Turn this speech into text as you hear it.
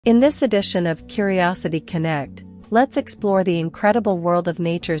In this edition of Curiosity Connect, let's explore the incredible world of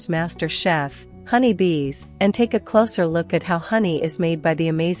nature's master chef, honeybees, and take a closer look at how honey is made by the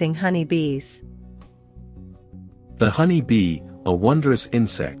amazing honeybees. The honeybee, a wondrous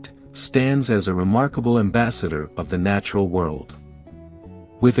insect, stands as a remarkable ambassador of the natural world.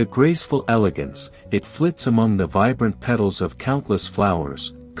 With a graceful elegance, it flits among the vibrant petals of countless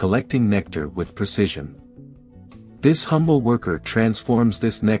flowers, collecting nectar with precision. This humble worker transforms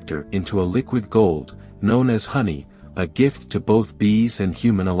this nectar into a liquid gold, known as honey, a gift to both bees and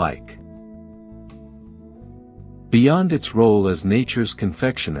human alike. Beyond its role as nature's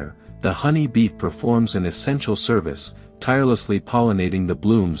confectioner, the honey bee performs an essential service, tirelessly pollinating the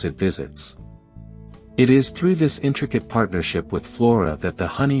blooms it visits. It is through this intricate partnership with flora that the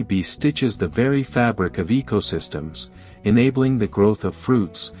honey bee stitches the very fabric of ecosystems, enabling the growth of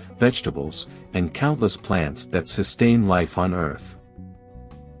fruits, vegetables, and countless plants that sustain life on Earth.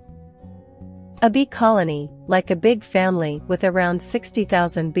 A bee colony, like a big family with around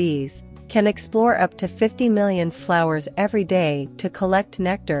 60,000 bees, can explore up to 50 million flowers every day to collect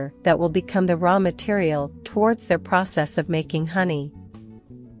nectar that will become the raw material towards their process of making honey.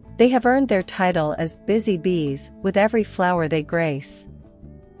 They have earned their title as busy bees with every flower they grace.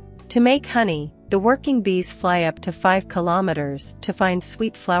 To make honey, the working bees fly up to 5 kilometers to find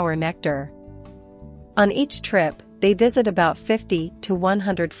sweet flower nectar. On each trip, they visit about 50 to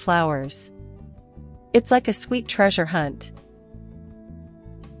 100 flowers. It's like a sweet treasure hunt.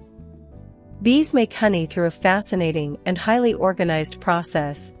 Bees make honey through a fascinating and highly organized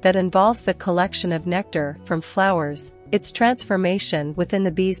process that involves the collection of nectar from flowers, its transformation within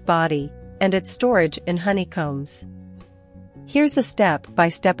the bee's body, and its storage in honeycombs. Here's a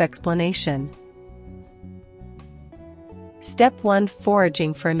step-by-step explanation. Step 1: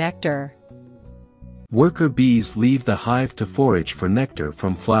 Foraging for nectar. Worker bees leave the hive to forage for nectar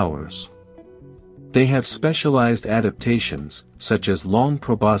from flowers. They have specialized adaptations, such as long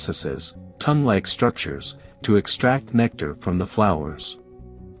proboscises, tongue-like structures, to extract nectar from the flowers.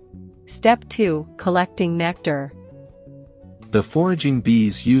 Step 2: Collecting nectar. The foraging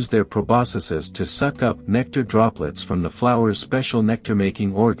bees use their proboscises to suck up nectar droplets from the flower's special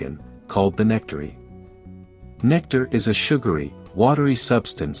nectar-making organ, called the nectary. Nectar is a sugary, watery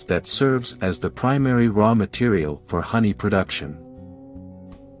substance that serves as the primary raw material for honey production.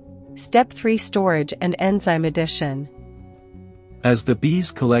 Step 3: Storage and enzyme addition. As the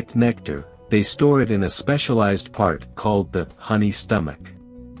bees collect nectar, they store it in a specialized part called the honey stomach.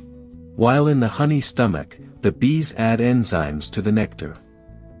 While in the honey stomach, the bees add enzymes to the nectar.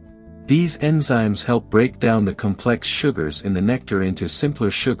 These enzymes help break down the complex sugars in the nectar into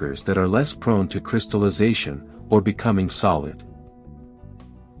simpler sugars that are less prone to crystallization or becoming solid.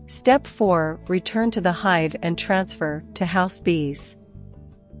 Step 4: Return to the hive and transfer to house bees.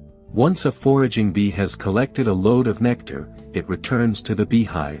 Once a foraging bee has collected a load of nectar, it returns to the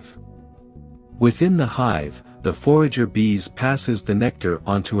beehive. Within the hive, the forager bees passes the nectar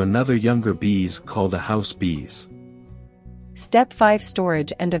onto another younger bees called the house bees. Step 5: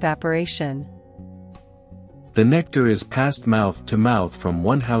 Storage and evaporation. The nectar is passed mouth to mouth from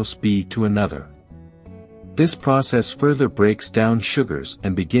one house bee to another. This process further breaks down sugars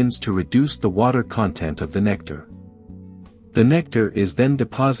and begins to reduce the water content of the nectar. The nectar is then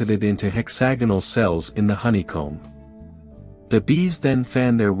deposited into hexagonal cells in the honeycomb. The bees then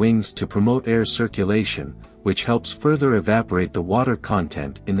fan their wings to promote air circulation, which helps further evaporate the water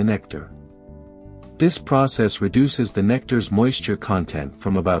content in the nectar. This process reduces the nectar's moisture content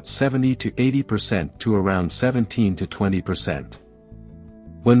from about 70 to 80% to around 17 to 20%.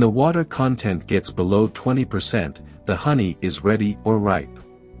 When the water content gets below 20%, the honey is ready or ripe.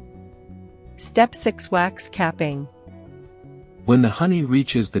 Step 6: Wax capping. When the honey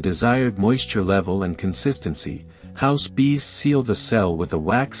reaches the desired moisture level and consistency, house bees seal the cell with a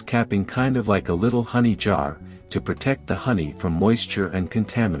wax capping, kind of like a little honey jar, to protect the honey from moisture and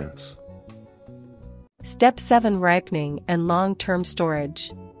contaminants. Step 7: Ripening and long-term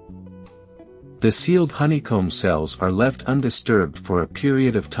storage. The sealed honeycomb cells are left undisturbed for a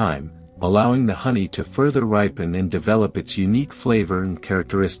period of time, allowing the honey to further ripen and develop its unique flavor and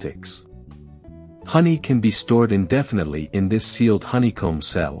characteristics. Honey can be stored indefinitely in this sealed honeycomb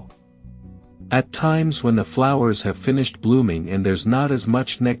cell. At times when the flowers have finished blooming and there's not as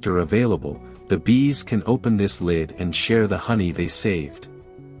much nectar available, the bees can open this lid and share the honey they saved.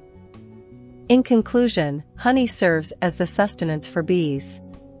 In conclusion, honey serves as the sustenance for bees.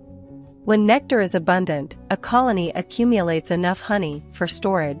 When nectar is abundant, a colony accumulates enough honey for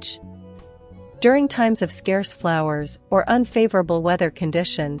storage. During times of scarce flowers or unfavorable weather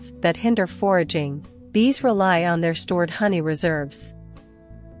conditions that hinder foraging, bees rely on their stored honey reserves.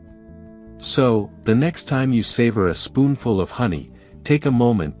 So, the next time you savor a spoonful of honey, take a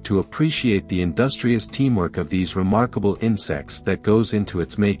moment to appreciate the industrious teamwork of these remarkable insects that goes into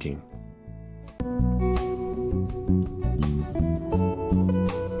its making.